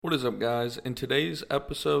What is up, guys? In today's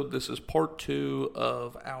episode, this is part 2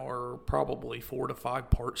 of our probably 4 to 5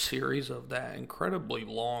 part series of that incredibly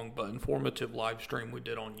long but informative live stream we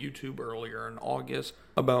did on YouTube earlier in August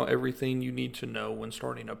about everything you need to know when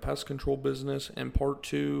starting a pest control business. In part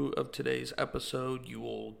 2 of today's episode, you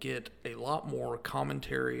will get a lot more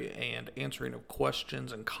commentary and answering of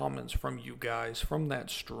questions and comments from you guys from that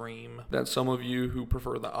stream that some of you who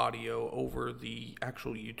prefer the audio over the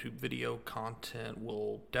actual YouTube video content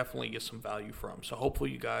will definitely get some value from. So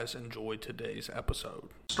hopefully you guys enjoy today's episode.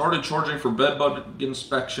 Started charging for bed bug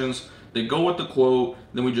inspections. They go with the quote,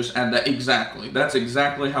 then we just add that. Exactly. That's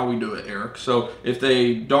exactly how we do it, Eric. So if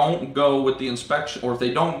they don't go with the inspection, or if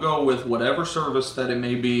they don't go with whatever service that it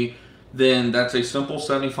may be, then that's a simple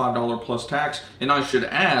 $75 plus tax. And I should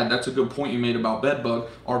add, that's a good point you made about bed bug.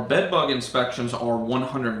 Our bed bug inspections are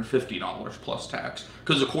 $150 plus tax.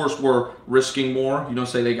 Because, of course, we're risking more. You don't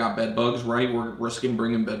say they got bed bugs, right? We're risking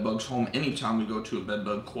bringing bed bugs home anytime we go to a bed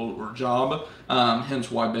bug quote or job.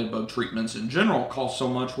 Hence why bed bug treatments in general cost so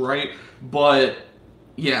much, right? But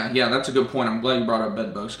yeah, that's a good point. I'm glad you brought up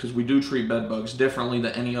bed bugs because we do treat bed bugs differently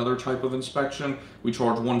than any other type of inspection. We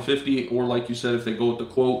charge $150, or like you said, if they go with the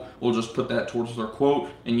quote, we'll just put that towards their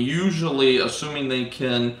quote. And usually, assuming they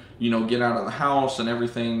can, get out of the house and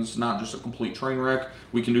everything's not just a complete train wreck,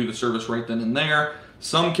 we can do the service right then and there.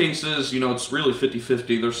 Some cases, it's really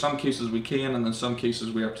 50-50. There's some cases we can, and then some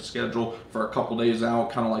cases we have to schedule for a couple days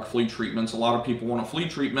out, kind of like flea treatments. A lot of people want a flea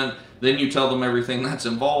treatment. Then you tell them everything that's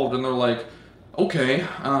involved, and they're like, okay,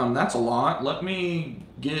 that's a lot. Let me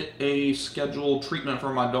get a scheduled treatment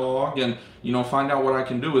for my dog and, find out what I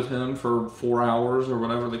can do with him for 4 hours or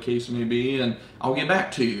whatever the case may be, and I'll get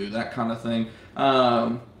back to you, that kind of thing.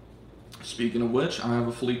 Speaking of which, I have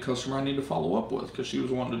a flea customer I need to follow up with because she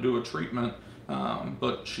was wanting to do a treatment,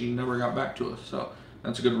 but she never got back to us, so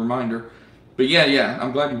that's a good reminder. But yeah,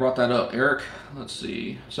 I'm glad you brought that up, Eric. Let's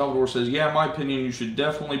see. Salvador says, yeah, in my opinion, you should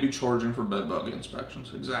definitely be charging for bed bug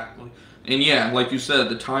inspections. Exactly. And yeah, like you said,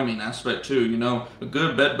 the timing aspect too. A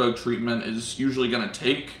good bed bug treatment is usually going to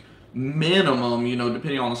take minimum,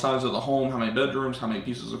 depending on the size of the home, how many bedrooms, how many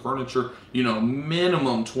pieces of furniture,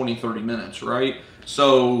 minimum 20-30 minutes, right?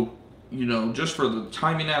 So, just for the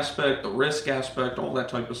timing aspect, the risk aspect, all that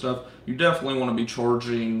type of stuff, you definitely want to be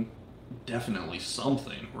charging definitely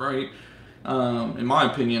something, right? In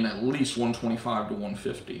my opinion, at least $125 to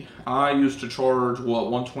 $150. I used to charge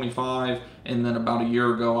 $125, and then about a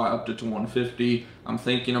year ago I upped it to $150. I'm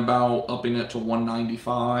thinking about upping it to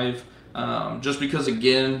 $195, just because,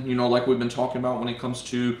 again, like we've been talking about when it comes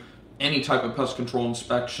to any type of pest control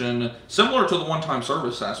inspection, similar to the one-time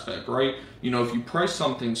service aspect, right? If you price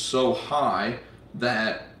something so high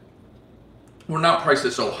that, or not price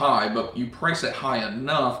it so high, but you price it high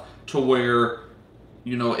enough to where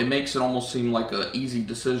it makes it almost seem like an easy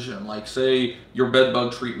decision. Like, say your bed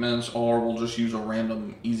bug treatments are, we'll just use a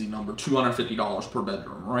random easy number, $250 per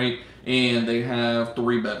bedroom, right? And they have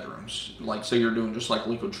 3 bedrooms. Like, say you're doing just like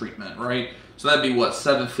liquid treatment, right? So that'd be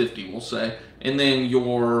 $750, we'll say. And then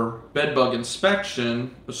your bed bug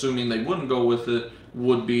inspection, assuming they wouldn't go with it,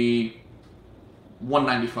 would be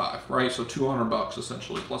 $195, right? So $200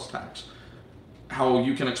 essentially plus tax. How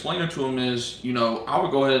you can explain it to them is, I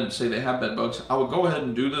would go ahead and say they have bed bugs. I would go ahead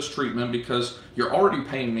and do this treatment because you're already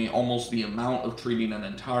paying me almost the amount of treating an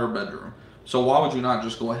entire bedroom. So why would you not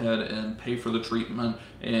just go ahead and pay for the treatment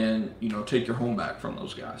and, take your home back from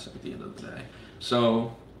those guys at the end of the day?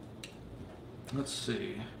 So, let's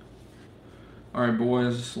see. All right,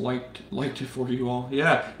 boys, liked it for you all.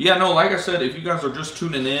 Yeah, no, like I said, if you guys are just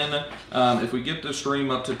tuning in, if we get this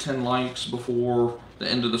stream up to 10 likes before the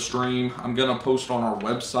end of the stream, I'm going to post on our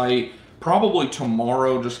website probably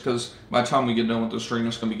tomorrow, just because by the time we get done with the stream,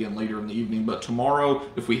 it's going to be getting later in the evening. But tomorrow,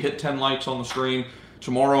 if we hit 10 likes on the stream,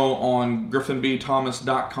 tomorrow on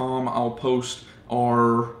griffinbthomas.com, I'll post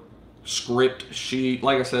our script sheet.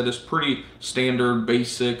 Like I said, it's pretty standard,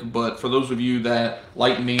 basic, but for those of you that,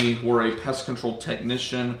 like me, were a pest control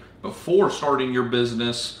technician before starting your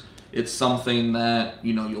business, it's something that,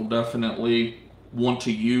 you'll definitely want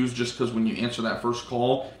to use, just because when you answer that first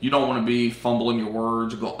call, you don't want to be fumbling your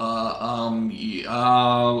words, go,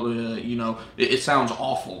 it sounds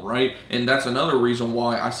awful, right? And that's another reason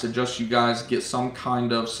why I suggest you guys get some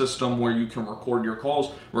kind of system where you can record your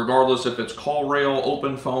calls, regardless if it's call rail,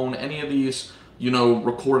 open phone, any of these,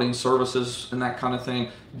 recording services and that kind of thing.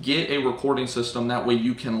 Get a recording system, that way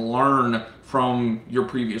you can learn from your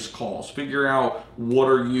previous calls. Figure out, what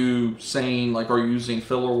are you saying? Like, are you using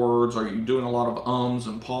filler words? Are you doing a lot of ums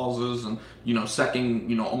and pauses and,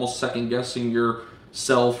 almost second guessing your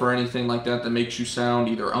sell for anything like that makes you sound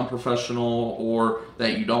either unprofessional or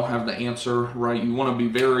that you don't have the answer, right? You want to be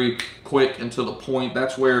very quick and to the point.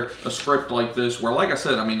 That's where a script like this, where, like I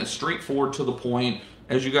said, I mean, it's straightforward to the point.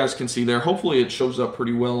 As you guys can see there, hopefully it shows up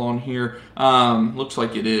pretty well on here. Looks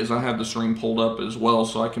like it is. I have the stream pulled up as well,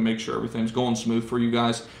 so I can make sure everything's going smooth for you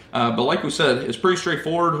guys. But like we said, it's pretty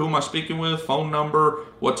straightforward. Who am I speaking with? Phone number,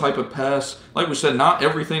 what type of pest. Like we said, not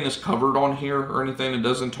everything is covered on here or anything. It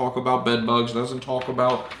doesn't talk about bed bugs, doesn't talk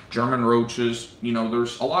about German roaches. You know,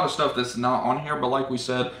 there's a lot of stuff that's not on here, but like we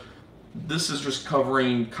said, this is just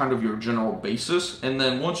covering kind of your general basis. And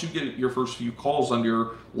then once you get your first few calls under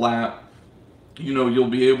your lap, you know, you'll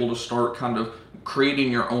be able to start kind of creating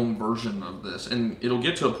your own version of this. And it'll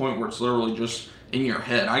get to a point where it's literally just in your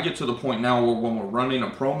head. I get to the point now where when we're running a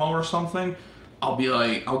promo or something, I'll be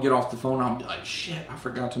like, I'll get off the phone, I'll be like, shit, I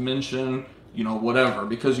forgot to mention, you know, whatever.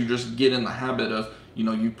 Because you just get in the habit of, you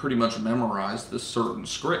know, you pretty much memorize this certain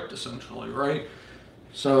script essentially, right?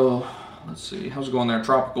 So, let's see, how's it going there?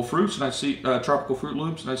 Tropical fruits, and I see, tropical fruit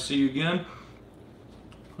loops, and I see you again.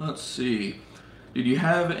 Let's see. Did you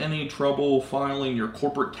have any trouble filing your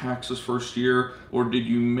corporate taxes first year, or did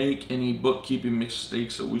you make any bookkeeping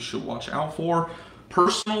mistakes that we should watch out for?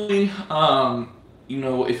 Personally, you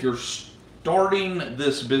know, if you're starting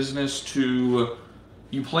this business you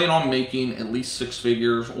plan on making at least 6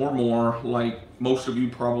 figures or more, like most of you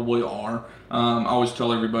probably are. I always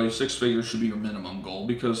tell everybody 6 figures should be your minimum goal,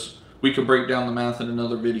 because we could break down the math in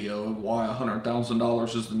another video of why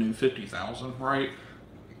 $100,000 is the new $50,000, right?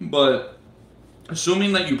 But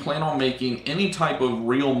assuming that you plan on making any type of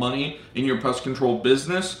real money in your pest control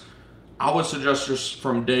business, I would suggest just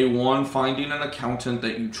from day one finding an accountant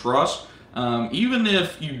that you trust. Even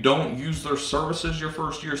if you don't use their services your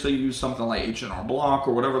first year, say you use something like H&R Block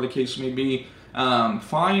or whatever the case may be,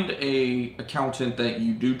 find a accountant that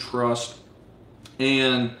you do trust,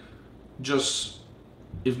 and just,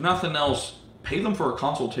 if nothing else, pay them for a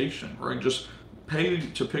consultation, right? Just pay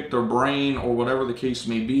to pick their brain or whatever the case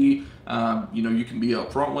may be. You know, you can be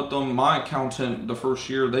upfront with them. My accountant, the first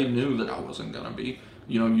year, they knew that I wasn't going to be,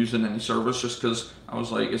 you know, using any service, just because I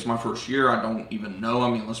was like, it's my first year. I don't even know. I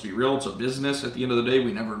mean, let's be real. It's a business. At the end of the day,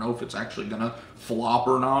 we never know if it's actually going to flop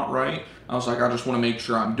or not, right? I was like, I just want to make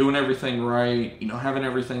sure I'm doing everything right, you know, having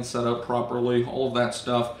everything set up properly, all of that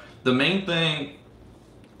stuff. The main thing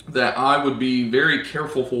that I would be very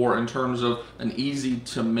careful for in terms of an easy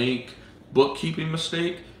to make bookkeeping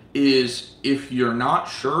mistake is if you're not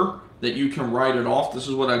sure that you can write it off. This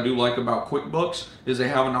is what I do like about QuickBooks, is they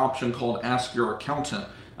have an option called Ask Your Accountant.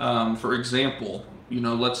 For example, you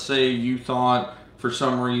know, let's say you thought for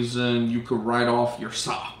some reason you could write off your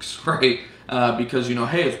socks, right? Because, you know,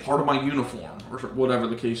 hey, it's part of my uniform, or whatever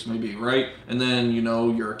the case may be, right? And then, you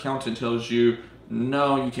know, your accountant tells you,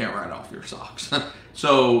 no, you can't write off your socks.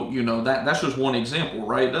 So, you know, that's just one example,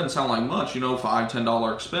 right? It doesn't sound like much, you know, $5,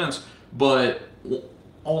 $10 expense, but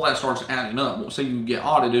all that starts adding up. Say you get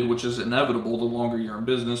audited, which is inevitable the longer you're in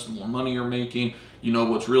business, the more money you're making. You know,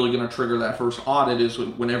 what's really going to trigger that first audit is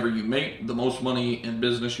whenever you make the most money in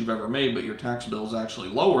business you've ever made, but your tax bill is actually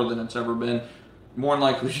lower than it's ever been. More than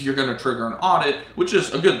likely, you're going to trigger an audit, which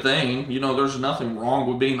is a good thing. You know, there's nothing wrong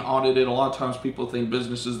with being audited. A lot of times people think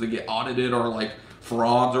businesses that get audited are like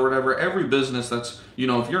frauds or whatever. Every business that's, you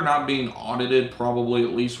know, if you're not being audited probably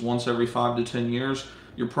at least once every 5 to 10 years,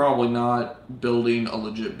 you're probably not building a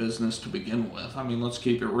legit business to begin with. I mean, let's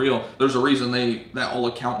keep it real. There's a reason that all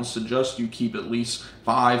accountants suggest you keep at least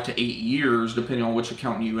 5 to 8 years, depending on which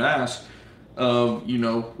accountant you ask, of, you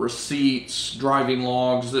know, receipts, driving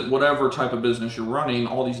logs, that whatever type of business you're running,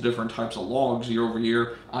 all these different types of logs year over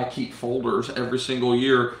year. I keep folders every single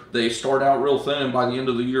year. They start out real thin. By the end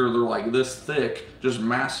of the year, they're like this thick, just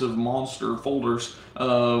massive monster folders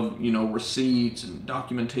of, you know, receipts and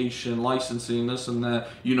documentation, licensing, this and that.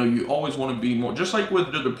 You know, you always want to be more, just like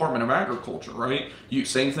with the Department of Agriculture, right?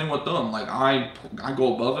 Same thing with them. Like I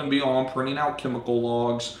go above and beyond printing out chemical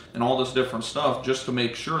logs and all this different stuff just to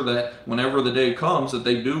make sure that whenever the day comes that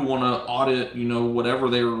they do want to audit, you know, whatever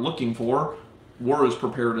they're looking for, we're as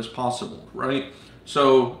prepared as possible, right?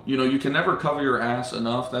 So, you know, you can never cover your ass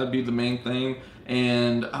enough. That'd be the main thing.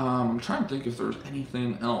 And I'm trying to think if there's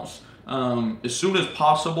anything else. As soon as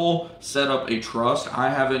possible, set up a trust.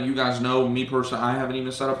 You guys know me personally, I haven't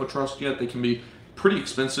even set up a trust yet. They can be pretty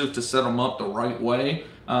expensive to set them up the right way.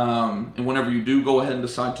 And whenever you do go ahead and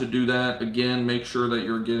decide to do that, again, make sure that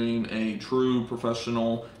you're getting a true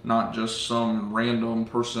professional, not just some random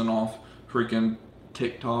person off freaking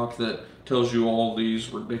TikTok that tells you all these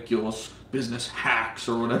ridiculous business hacks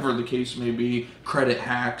or whatever the case may be. Credit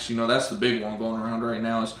hacks, you know, that's the big one going around right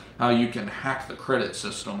now, is how you can hack the credit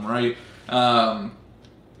system, right?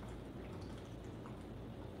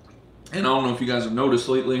 And I don't know if you guys have noticed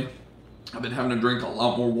lately, I've been having to drink a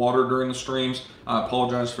lot more water during the streams. I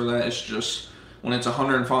apologize for that. It's just when it's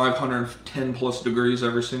 105, 110 plus degrees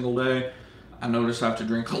every single day, I notice I have to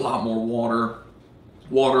drink a lot more water,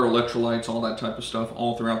 electrolytes, all that type of stuff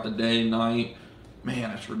all throughout the day, night.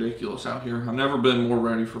 Man, it's ridiculous out here. I've never been more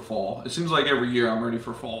ready for fall. It seems like every year I'm ready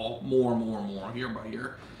for fall more and more and more, year by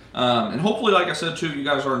year. And hopefully, like I said too, you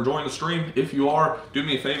guys are enjoying the stream. If you are, do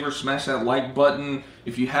me a favor, smash that like button.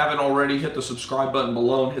 If you haven't already, hit the subscribe button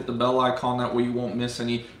below and hit the bell icon. That way you won't miss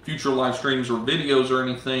any future live streams or videos or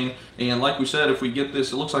anything. And like we said, if we get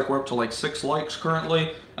this, it looks like we're up to like 6 likes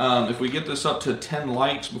currently. If we get this up to 10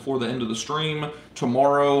 likes before the end of the stream,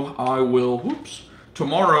 tomorrow I will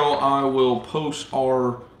post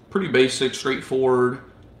our pretty basic, straightforward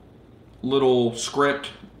little script,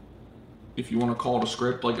 if you want to call it a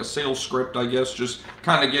script, like a sales script, I guess, just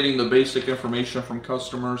kind of getting the basic information from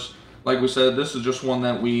customers. Like we said, this is just one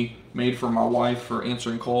that we made for my wife for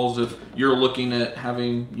answering calls. If you're looking at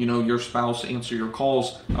having, your spouse answer your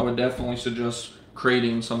calls, I would definitely suggest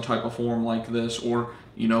creating some type of form like this, or,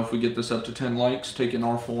 if we get this up to 10 likes, taking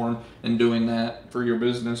our form and doing that for your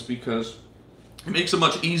business, because it makes it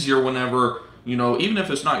much easier whenever, even if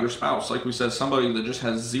it's not your spouse, like we said, somebody that just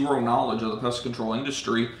has zero knowledge of the pest control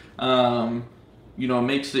industry, it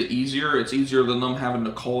makes it easier. It's easier than them having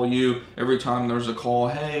to call you every time there's a call.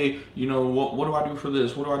 Hey, what do I do for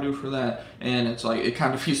this? What do I do for that? And it's like, it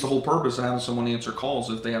kind of defeats the whole purpose of having someone answer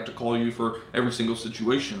calls if they have to call you for every single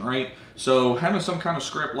situation, right? So having some kind of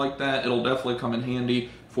script like that, it'll definitely come in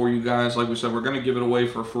handy for you guys. Like we said, we're going to give it away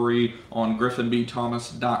for free on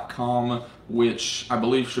griffinbthomas.com, which I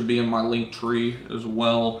believe should be in my link tree as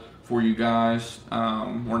well for you guys.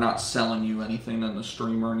 We're not selling you anything in the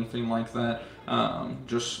stream or anything like that.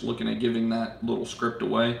 Just looking at giving that little script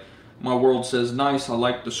away. My World says, nice, I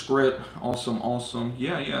like the script. Awesome.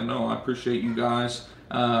 Yeah, no, I appreciate you guys,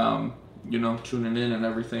 tuning in and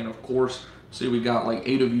everything, of course. See, we got like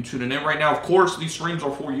 8 of you tuning in right now. Of course, these streams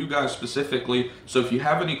are for you guys specifically. So if you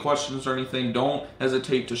have any questions or anything, don't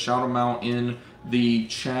hesitate to shout them out in the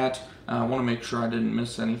chat. I want to make sure I didn't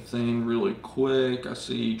miss anything really quick. I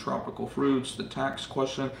see tropical fruits, the tax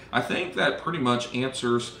question. I think that pretty much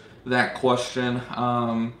answers that question.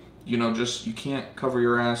 Just you can't cover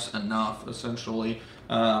your ass enough, essentially.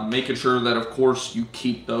 Making sure that, of course, you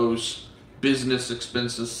keep those business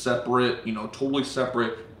expenses separate, totally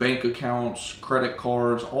separate. Bank accounts, credit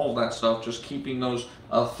cards, all that stuff, just keeping those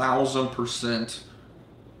 1,000%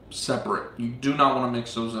 separate. You do not want to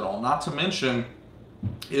mix those at all. Not to mention,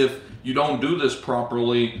 if you don't do this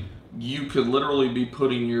properly, you could literally be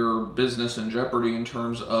putting your business in jeopardy in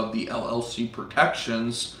terms of the LLC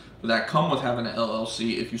protections that come with having an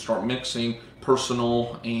LLC if you start mixing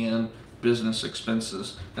personal and business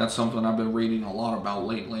expenses. That's something I've been reading a lot about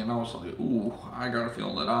lately, and I was like, ooh, I got a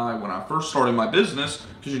feeling that when I first started my business,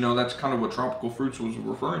 because that's kind of what Tropical Fruits was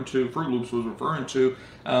referring to, Fruit Loops was referring to,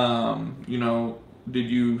 did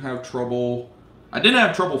you have trouble? I didn't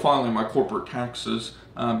have trouble filing my corporate taxes.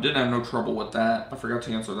 Didn't have no trouble with that. I forgot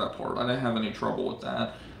to answer that part. I didn't have any trouble with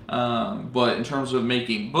that. But in terms of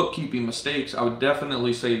making bookkeeping mistakes, I would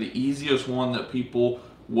definitely say the easiest one that people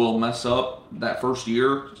will mess up that first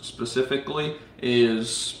year specifically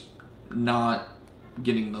is not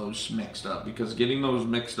getting those mixed up, because getting those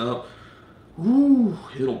mixed up,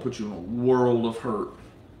 it'll put you in a world of hurt.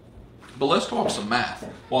 But let's talk some math.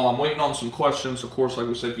 While I'm waiting on some questions, of course, like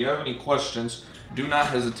we said, if you have any questions, do not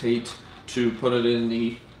hesitate to put it in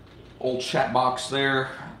the old chat box there.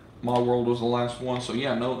 My World was the last one, so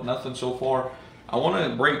yeah, no, nothing so far. I want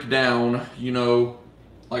to break down,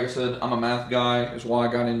 like I said, I'm a math guy. Is why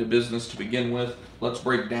I got into business to begin with. Let's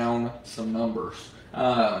break down some numbers.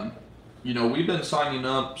 We've been signing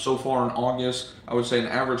up so far in August. I would say an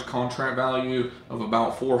average contract value of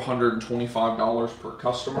about $425 per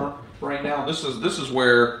customer. Right now, this is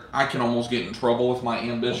where I can almost get in trouble with my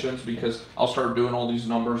ambitions, because I'll start doing all these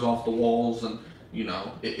numbers off the walls, and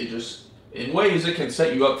it just, in ways, it can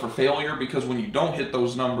set you up for failure, because when you don't hit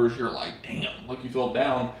those numbers, you're like, damn, like you feel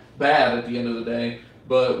down bad at the end of the day.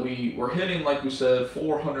 But we're hitting, like we said,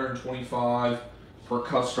 $425 per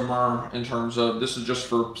customer in terms of, this is just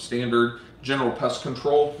for standard general pest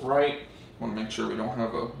control, right? I want to make sure we don't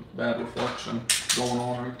have a bad reflection going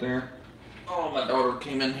on right there. Oh, my daughter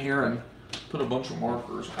came in here and put a bunch of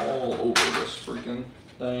markers all over this freaking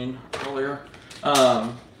thing earlier.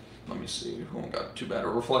 Let me see, we haven't got too bad a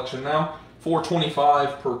reflection now.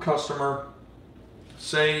 $425 per customer.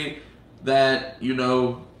 Say that,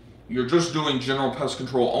 you're just doing general pest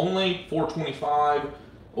control only, $425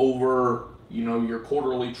 over, your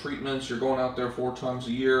quarterly treatments. You're going out there 4 times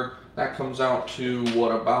a year. that comes out to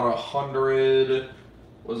what, about 100,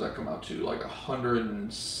 what does that come out to? Like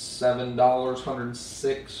 $107,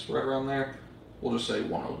 106, right around there. We'll just say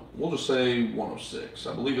 106.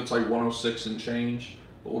 I believe it's like 106 and change,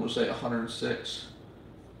 but we'll just say 106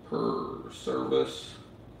 per service,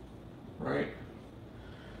 right?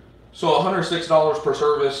 So $106 per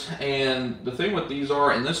service, and the thing with these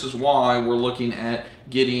are, and this is why we're looking at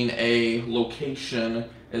getting a location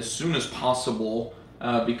as soon as possible,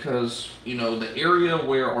 because, you know, the area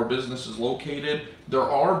where our business is located, there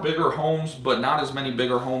are bigger homes, but not as many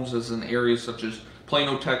bigger homes as in areas such as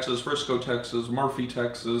Plano, Texas, Frisco, Texas, Murphy,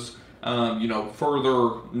 Texas, you know,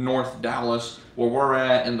 further north Dallas, where we're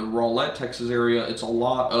at in the Rowlett, Texas area. It's a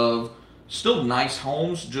lot of still nice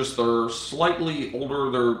homes, just they're slightly older.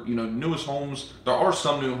 They're, you know, newest homes. There are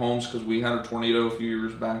some new homes because we had a tornado a few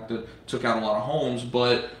years back that took out a lot of homes,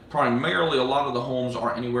 but primarily a lot of the homes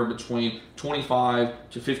are anywhere between 25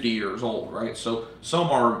 to 50 years old, right? So some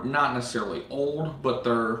are not necessarily old, but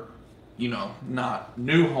they're, you know, not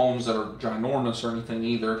new homes that are ginormous or anything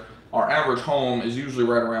either. Our average home is usually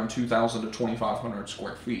right around 2,000 to 2,500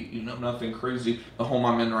 square feet. You know, nothing crazy. The home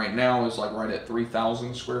I'm in right now is like right at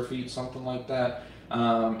 3,000 square feet, something like that.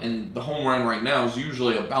 And the home we're in right now is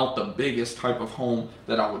usually about the biggest type of home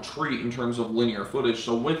that I would treat in terms of linear footage.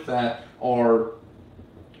 So with that, our,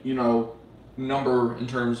 you know, number in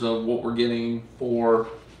terms of what we're getting for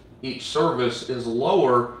each service is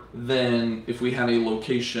lower than if we had a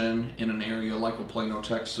location in an area like Plano,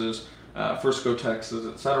 Texas, Frisco, Texas,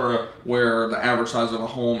 etc., where the average size of a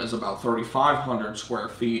home is about 3,500 square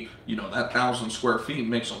feet. You know, that 1,000 square feet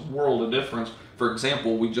makes a world of difference. For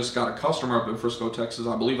example, we just got a customer up in Frisco, Texas.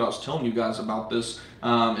 I believe I was telling you guys about this.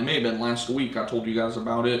 It may have been last week I told you guys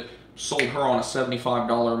about it. Sold her on a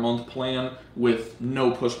 $75 a month plan with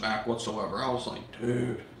no pushback whatsoever. I was like,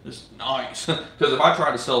 dude, this is nice. Because if I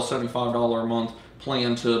try to sell $75 a month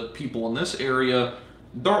plan to people in this area,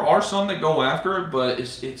 there are some that go after it, but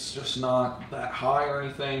it's just not that high or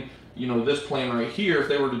anything. You know, this plan right here, if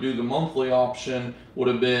they were to do the monthly option, would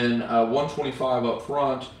have been $125 up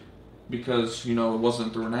front, because, you know, it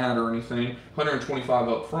wasn't through an ad or anything,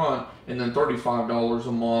 $125 up front, and then $35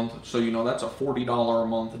 a month. So, you know, that's a $40 a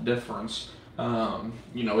month difference.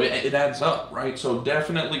 You know, it adds up, right? So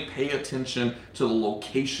definitely pay attention to the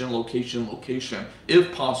location.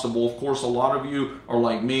 If possible, of course, a lot of you are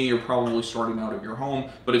like me, you're probably starting out at your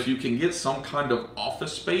home, but if you can get some kind of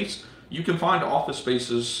office space, you can find office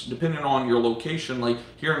spaces depending on your location. Like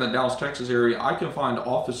here in the Dallas, Texas area, I can find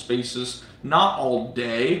office spaces, not all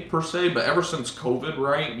day per se, but ever since COVID,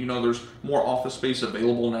 right? You know, there's more office space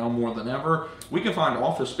available now more than ever. We can find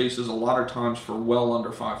office spaces a lot of times for well under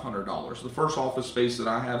 $500. The first office space that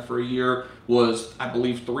I had for a year was, I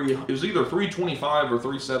believe, it was either $325 or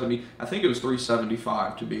 $370. I think it was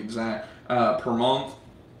 $375 to be exact, per month.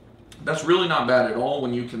 That's really not bad at all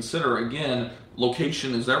when you consider, again,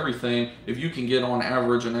 location is everything. If you can get on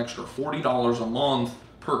average an extra $40 a month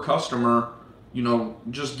per customer, you know,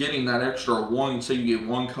 just getting that extra one, say you get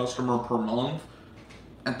one customer per month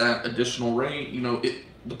at that additional rate, you know,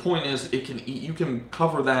 the point is you can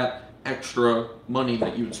cover that extra money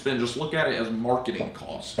that you would spend. Just look at it as marketing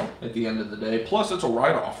costs at the end of the day. Plus it's a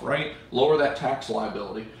write-off, right? Lower that tax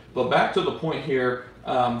liability. But back to the point here,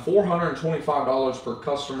 $425 per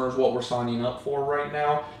customer is what we're signing up for right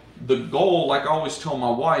now. The goal, like I always tell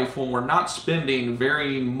my wife, when we're not spending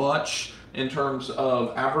very much in terms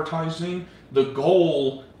of advertising, the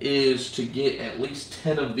goal is to get at least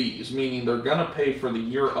 10 of these, meaning they're going to pay for the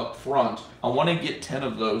year up front. I want to get 10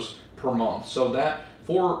 of those per month. So that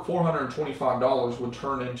 $425 would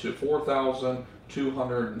turn into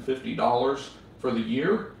 $4,250 for the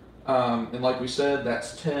year. And like we said,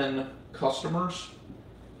 that's 10 customers,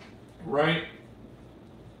 right?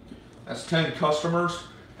 That's 10 customers.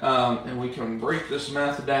 And we can break this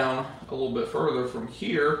math down a little bit further from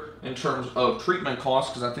here in terms of treatment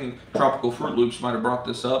costs, because I think Tropical Fruit Loops might have brought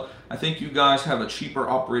this up. I think you guys have a cheaper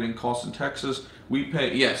operating cost in Texas. We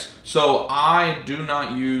pay, yes. So I do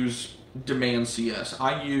not use Demand CS.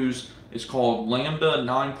 I use, it's called Lambda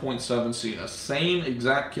 9.7 CS. Same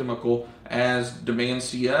exact chemical as Demand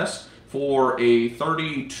CS. For a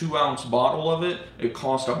 32 ounce bottle of it, it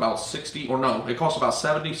costs about $70,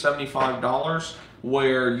 $75.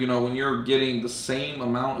 Where, you know, when you're getting the same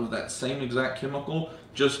amount of that same exact chemical,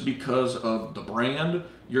 just because of the brand,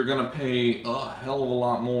 you're going to pay a hell of a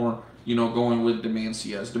lot more, you know, going with Demand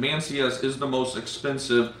CS. Demand CS is the most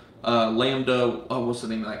expensive Lambda, what's the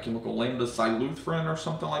name of that chemical? Lambda cyluthrin or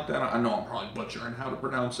something like that. I know I'm probably butchering how to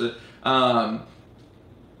pronounce it.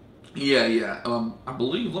 Yeah, yeah. I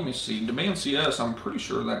believe, let me see. Demand CS, I'm pretty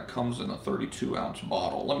sure that comes in a 32-ounce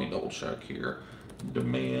bottle. Let me double check here.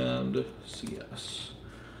 Demand CS.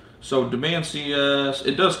 So Demand CS,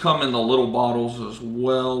 it does come in the little bottles as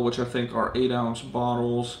well, which I think are 8-ounce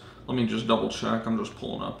bottles. Let me just double check. I'm just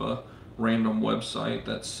pulling up a random website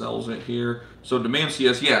that sells it here. So Demand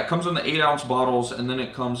CS, yeah, it comes in the 8-ounce bottles, and then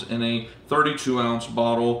it comes in a 32-ounce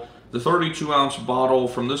bottle. The 32-ounce bottle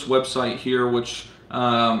from this website here, which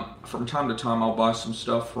from time to time I'll buy some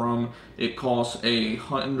stuff from, it costs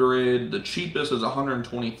 $100. The cheapest is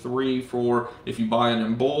 $123 for if you buy it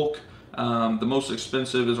in bulk. The most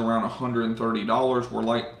expensive is around $130. We're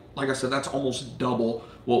like I said, that's almost double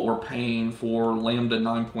what we're paying for Lambda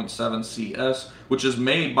 9.7 CS, which is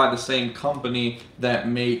made by the same company that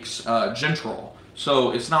makes Gentrol.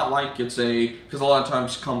 So it's not like it's because a lot of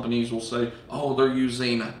times companies will say, oh, they're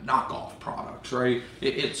using knockoff products, right?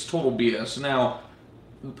 It's total BS. Now,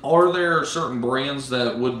 are there certain brands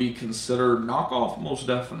that would be considered knockoff? Most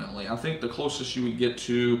definitely. I think the closest you would get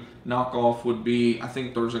to knockoff would be, I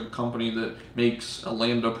think there's a company that makes a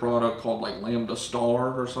Lambda product called like Lambda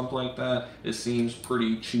Star or something like that. It seems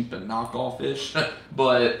pretty cheap and knockoff-ish.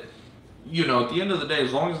 But, you know, at the end of the day,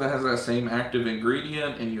 as long as it has that same active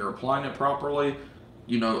ingredient and you're applying it properly,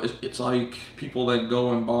 you know, it's like people that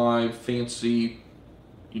go and buy fancy,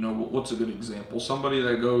 you know, what's a good example? Somebody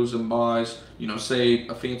that goes and buys, you know, say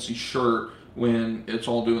a fancy shirt when it's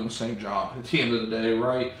all doing the same job at the end of the day,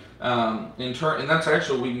 right? And that's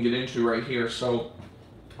actually what we can get into right here. So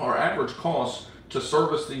our average cost to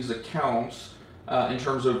service these accounts in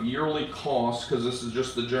terms of yearly costs, because this is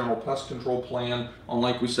just the general pest control plan on,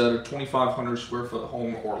 like we said, a 2,500 square foot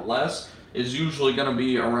home or less, is usually going to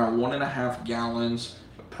be around 1.5 gallons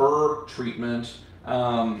per treatment.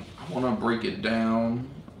 I want to break it down.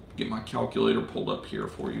 Get my calculator pulled up here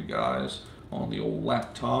for you guys on the old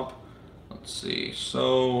laptop. Let's see.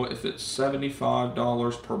 So if it's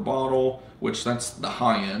 $75 per bottle, which that's the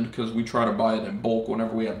high end because we try to buy it in bulk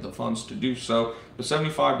whenever we have the funds to do so. But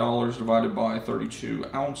 $75 divided by 32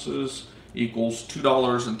 ounces equals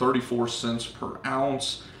 $2.34 per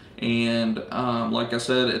ounce. And like I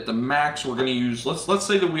said, at the max, we're going to use, let's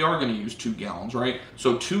say that we are going to use 2 gallons, right?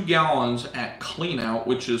 So 2 gallons at clean out,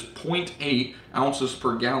 which is 0.8 ounces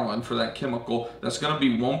per gallon for that chemical, that's going to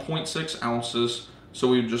be 1.6 ounces. So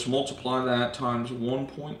we just multiply that times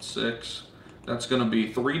 1.6. That's going to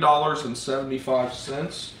be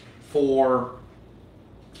 $3.75 for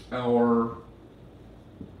our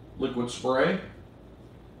liquid spray.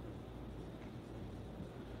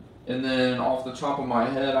 And then off the top of my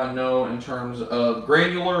head, I know in terms of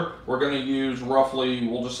granular, we're going to use roughly,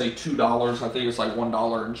 we'll just say $2. I think it's like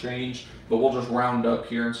 $1 and change, but we'll just round up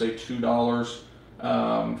here and say $2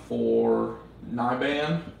 for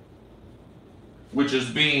Niban, which is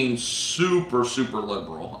being super, super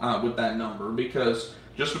liberal with that number, because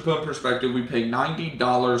just to put in perspective, we pay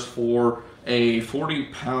 $90 for a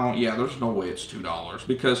 40-pound, yeah, there's no way it's $2,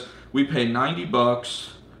 because we pay $90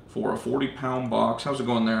 for a 40-pound box. How's it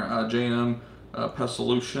going there, J&M Pest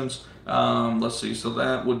Solutions? Let's see, so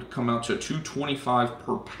that would come out to $2.25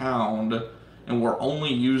 per pound, and we're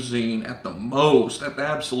only using at the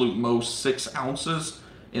absolute most, 6 ounces,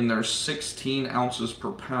 and there's 16 ounces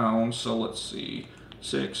per pound. So let's see,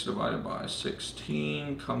 6 divided by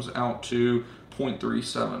 16 comes out to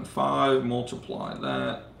 0.375. Multiply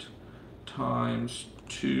that times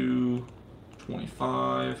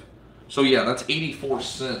 2.25. So yeah, that's 84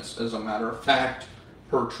 cents, as a matter of fact,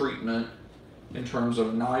 per treatment in terms of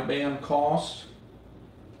Niban cost.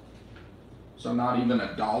 So not even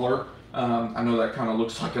 $1. I know that kind of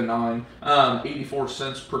looks like a 9. 84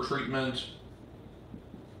 cents per treatment.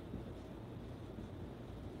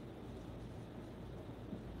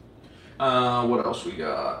 What else we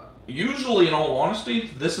got? Usually, in all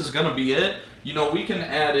honesty, this is going to be it. You know, we can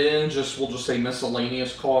add in we'll just say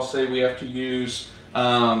miscellaneous costs. Say we have to use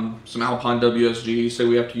some Alpine WSG, say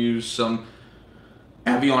we have to use some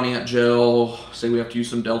Avion Ant Gel, say we have to use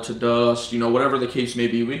some Delta Dust, you know, whatever the case may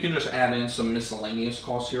be, we can just add in some miscellaneous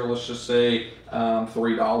costs here. Let's just say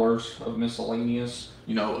 $3 of miscellaneous,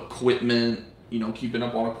 you know, equipment, you know, keeping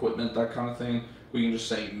up on equipment, that kind of thing. We can just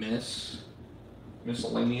say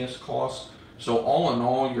miscellaneous costs. So all in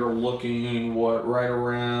all, you're looking, right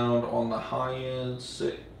around on the high end,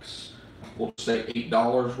 6, we'll say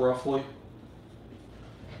 $8 roughly.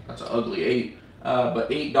 That's an ugly 8, but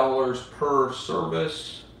 $8 per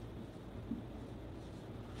service,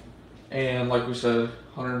 and like we said,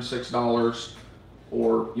 $106,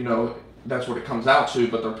 or you know, that's what it comes out to.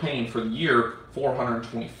 But they're paying for the year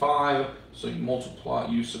 $425. So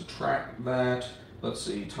you subtract that. Let's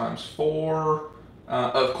see, times 4.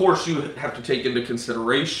 Of course, you have to take into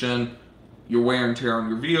consideration your wear and tear on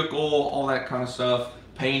your vehicle, all that kind of stuff,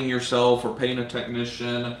 paying yourself or paying a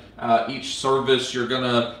technician. Each service, you're going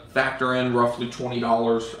to factor in roughly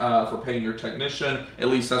 $20 for paying your technician. At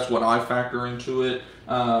least that's what I factor into it.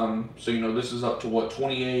 So, this is up to what,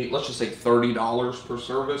 28, let's just say $30 per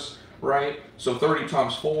service, right? So 30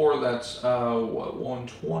 times 4, that's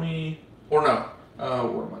 120, or no.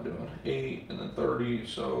 What am I doing? 8 and then 30,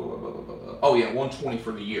 so, oh yeah, 120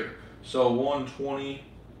 for the year. So 120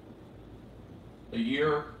 a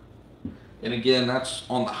year, and again, that's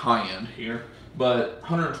on the high end here, but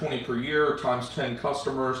 120 per year times 10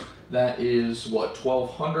 customers, that is what,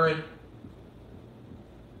 1,200?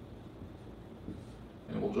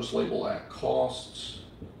 And we'll just label that costs.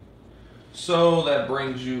 So that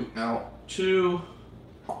brings you out to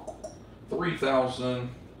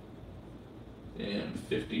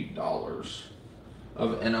 $3,050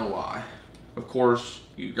 of NOI. Of course,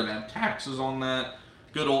 you're going to have taxes on that.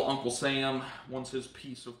 Good old Uncle Sam wants his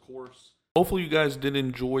piece, of course. Hopefully you guys did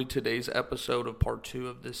enjoy today's episode of part 2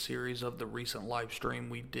 of this series of the recent live stream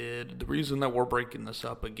we did. The reason that we're breaking this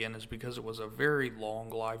up again is because it was a very long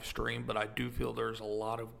live stream, but I do feel there's a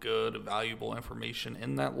lot of good, valuable information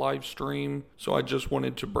in that live stream. So I just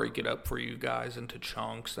wanted to break it up for you guys into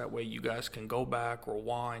chunks. That way you guys can go back,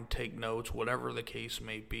 rewind, take notes, whatever the case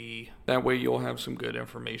may be. That way you'll have some good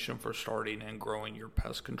information for starting and growing your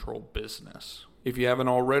pest control business. If you haven't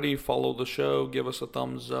already, follow the show, give us a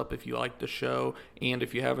thumbs up if you like the show, and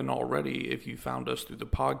if you haven't already, if you found us through the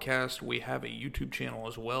podcast, we have a YouTube channel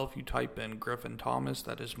as well. If you type in Griffin Thomas,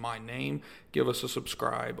 that is my name, give us a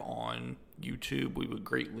subscribe on YouTube. We would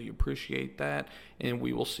greatly appreciate that, and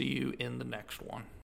we will see you in the next one.